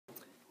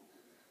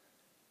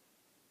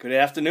Good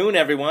afternoon,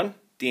 everyone.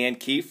 Dan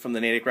Keefe from the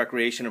Natick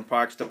Recreation and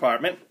Parks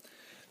Department.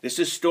 This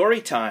is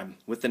Storytime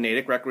with the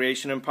Natick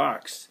Recreation and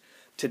Parks.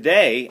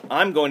 Today,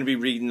 I'm going to be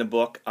reading the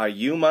book, Are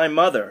You My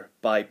Mother?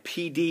 By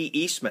P.D.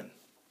 Eastman.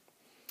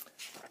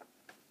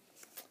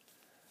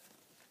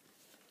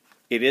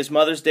 It is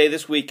Mother's Day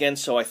this weekend,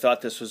 so I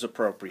thought this was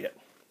appropriate.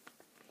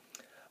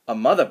 A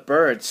mother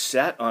bird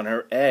sat on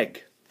her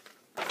egg.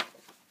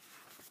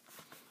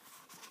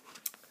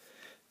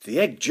 The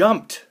egg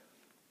jumped.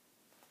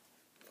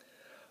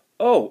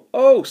 "Oh,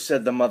 oh,"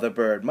 said the mother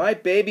bird, "my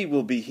baby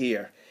will be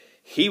here.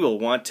 He will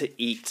want to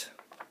eat."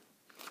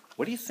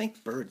 What do you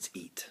think birds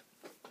eat?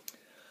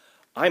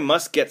 "I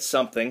must get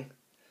something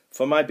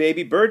for my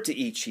baby bird to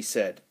eat," she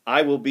said.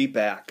 "I will be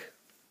back."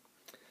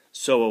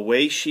 So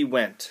away she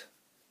went,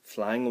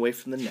 flying away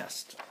from the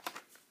nest.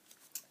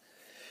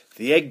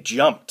 The egg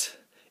jumped.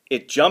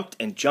 It jumped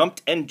and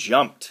jumped and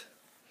jumped.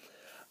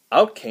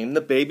 Out came the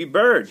baby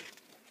bird.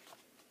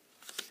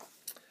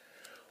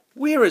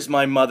 "Where is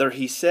my mother?"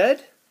 he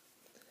said.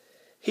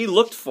 He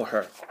looked for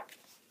her.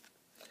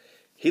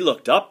 He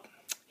looked up.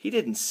 He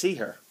didn't see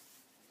her.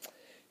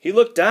 He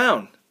looked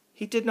down.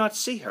 He did not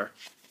see her.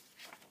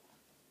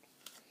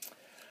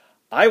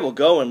 "I will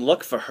go and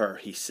look for her,"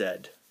 he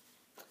said.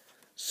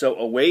 So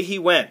away he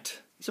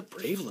went. He's a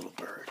brave little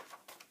bird.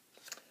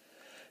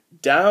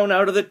 Down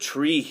out of the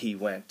tree he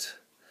went.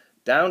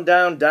 Down,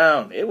 down,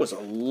 down. It was a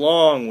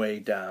long way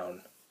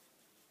down.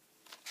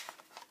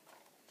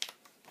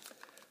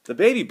 The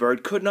baby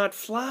bird could not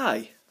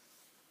fly.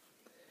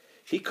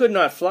 He could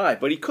not fly,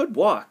 but he could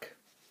walk.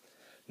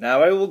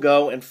 "Now I will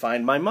go and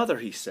find my mother,"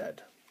 he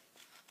said.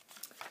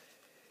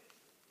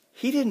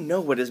 He didn't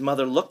know what his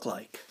mother looked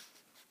like.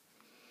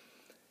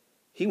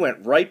 He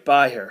went right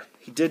by her.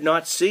 He did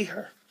not see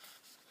her.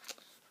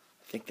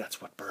 I think that's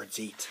what birds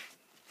eat.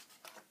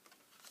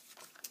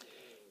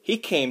 He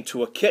came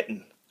to a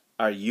kitten.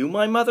 "Are you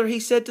my mother?" he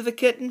said to the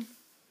kitten.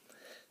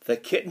 The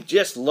kitten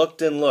just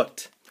looked and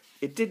looked.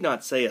 It did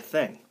not say a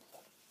thing.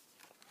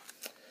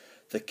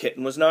 The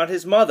kitten was not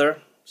his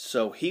mother,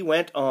 so he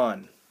went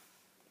on.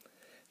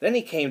 Then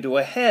he came to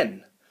a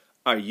hen.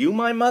 "Are you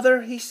my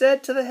mother?" he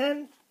said to the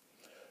hen.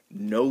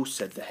 "No,"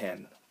 said the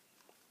hen.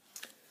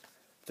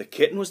 The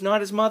kitten was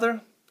not his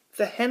mother.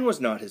 The hen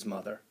was not his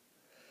mother.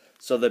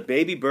 So the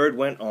baby bird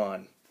went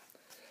on.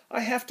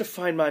 "I have to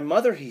find my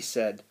mother," he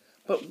said.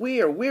 "But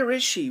where? Where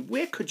is she?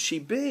 Where could she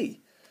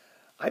be?"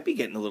 I'd be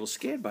getting a little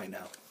scared by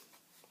now.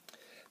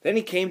 Then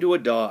he came to a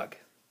dog.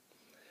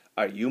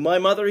 "Are you my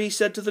mother?" he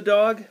said to the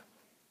dog.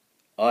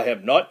 "I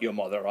am not your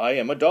mother. I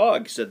am a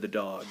dog," said the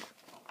dog.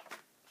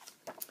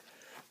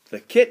 The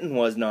kitten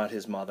was not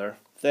his mother.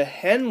 The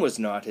hen was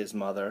not his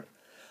mother.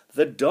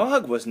 The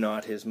dog was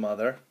not his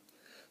mother.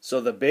 So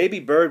the baby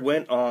bird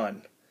went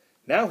on.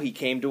 Now he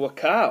came to a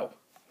cow.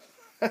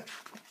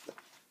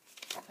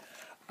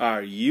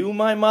 "Are you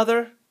my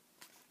mother?"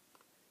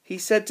 he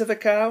said to the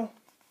cow.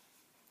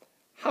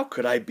 "How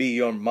could I be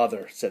your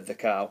mother?" said the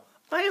cow.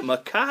 "I am a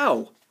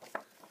cow."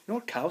 You know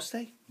what cows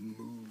say?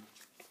 Moo.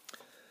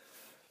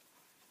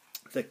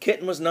 The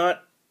kitten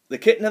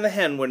and the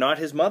hen were not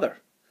his mother.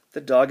 The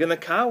dog and the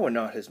cow were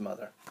not his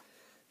mother.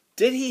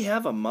 Did he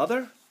have a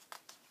mother?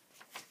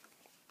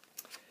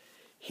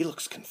 He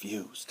looks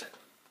confused.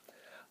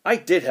 "I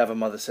did have a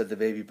mother," said the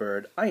baby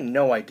bird. "I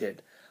know I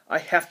did. I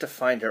have to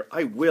find her.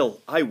 I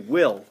will. I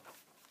will."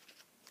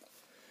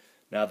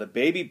 Now the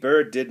baby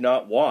bird did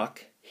not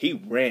walk. He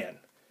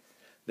ran.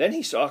 Then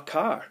he saw a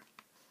car.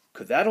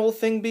 Could that old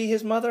thing be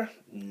his mother?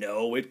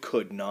 No, it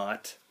could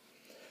not.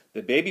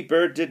 The baby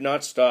bird did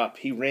not stop.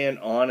 He ran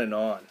on and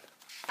on.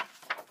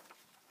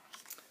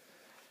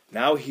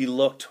 Now he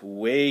looked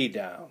way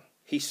down.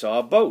 He saw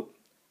a boat.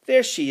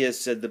 "There she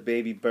is," said the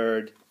baby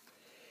bird.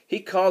 He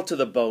called to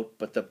the boat,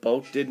 but the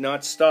boat did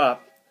not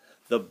stop.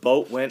 The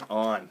boat went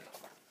on.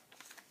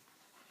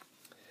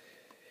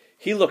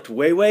 He looked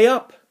way, way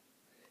up.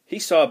 He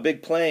saw a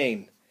big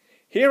plane.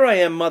 "Here I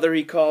am, mother,"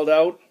 he called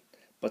out.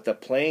 But the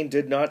plane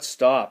did not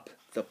stop.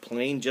 The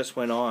plane just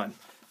went on.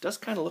 Does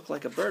kind of look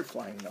like a bird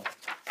flying, though.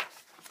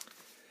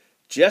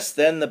 Just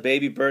then the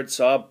baby bird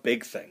saw a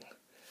big thing.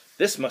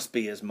 "This must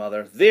be his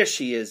mother. There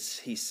she is,"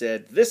 he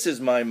said. "This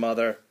is my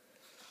mother."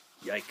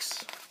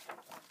 Yikes.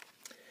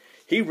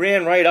 He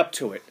ran right up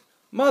to it.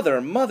 "Mother,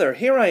 mother,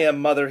 here I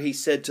am, mother," he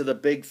said to the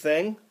big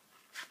thing.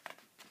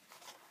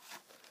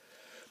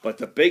 But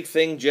the big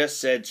thing just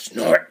said,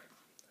 "Snort."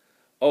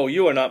 "Oh,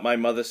 you are not my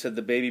mother," said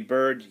the baby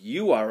bird.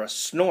 "You are a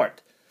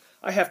snort.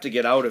 I have to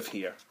get out of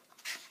here."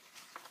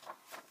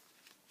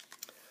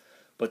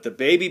 But the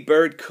baby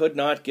bird could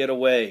not get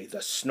away.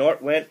 The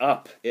snort went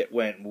up. It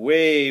went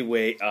way,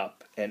 way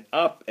up and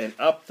up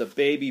the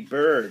baby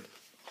bird.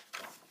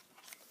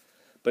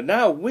 But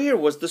now where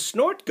was the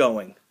snort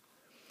going?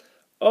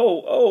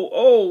 "Oh, oh,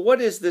 oh, what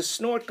is this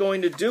snort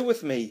going to do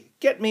with me?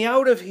 Get me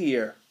out of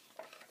here."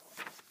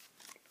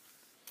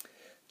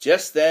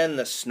 Just then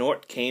the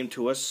snort came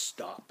to a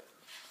stop.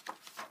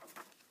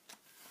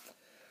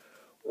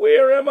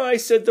 "Where am I?"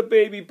 said the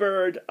baby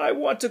bird. "I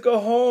want to go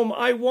home.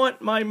 I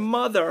want my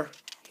mother."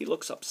 He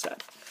looks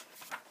upset.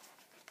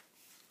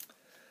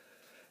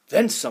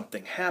 Then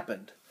something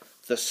happened.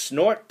 The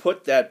snort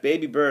put that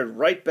baby bird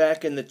right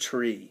back in the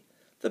tree.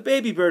 The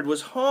baby bird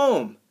was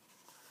home.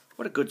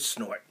 What a good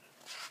snort.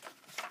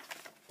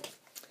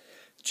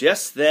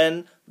 Just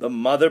then, the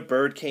mother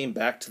bird came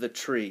back to the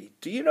tree.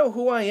 "Do you know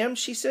who I am?"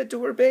 she said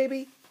to her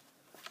baby.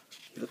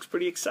 He looks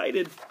pretty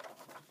excited.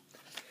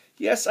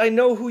 "Yes, I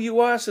know who you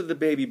are," said the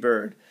baby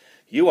bird.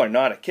 "You are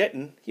not a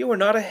kitten. You are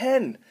not a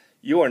hen.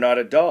 You are not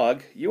a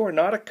dog. You are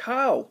not a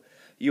cow.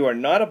 You are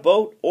not a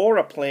boat or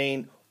a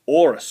plane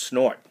or a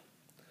snort.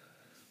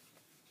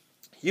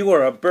 You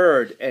are a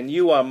bird, and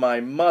you are my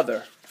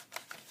mother."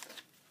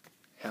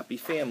 Happy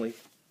family.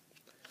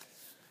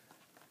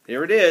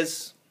 There it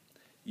is.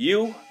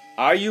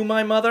 Are you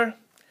my mother?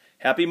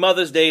 Happy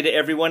Mother's Day to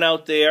everyone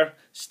out there.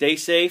 Stay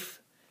safe.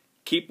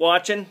 Keep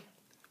watching.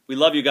 We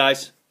love you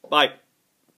guys. Bye.